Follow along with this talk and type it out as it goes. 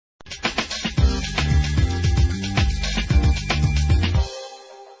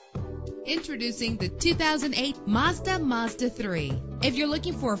Introducing the 2008 Mazda 3. If you're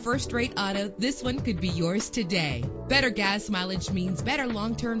looking for a first-rate auto, this one could be yours today. Better gas mileage means better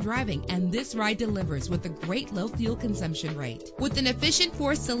long-term driving, and this ride delivers with a great low fuel consumption rate. With an efficient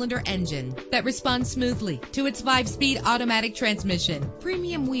 4-cylinder engine that responds smoothly to its 5-speed automatic transmission,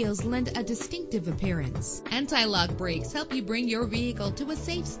 premium wheels lend a distinctive appearance. Anti-lock brakes help you bring your vehicle to a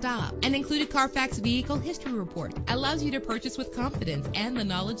safe stop. An included Carfax Vehicle History Report allows you to purchase with confidence and the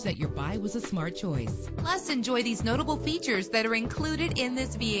knowledge that your buy was a smart choice. Plus, enjoy these notable features that are included in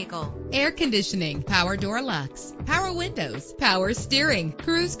this vehicle: Air conditioning, power door locks, power windows, power steering,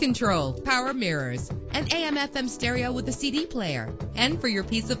 cruise control, power mirrors, an AM/FM stereo with a CD player. And for your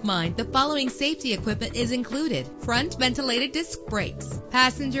peace of mind, the following safety equipment is included: front ventilated disc brakes,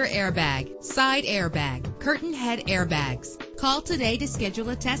 passenger airbag, side airbag, curtain head airbags. Call today to schedule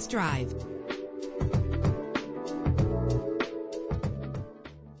a test drive.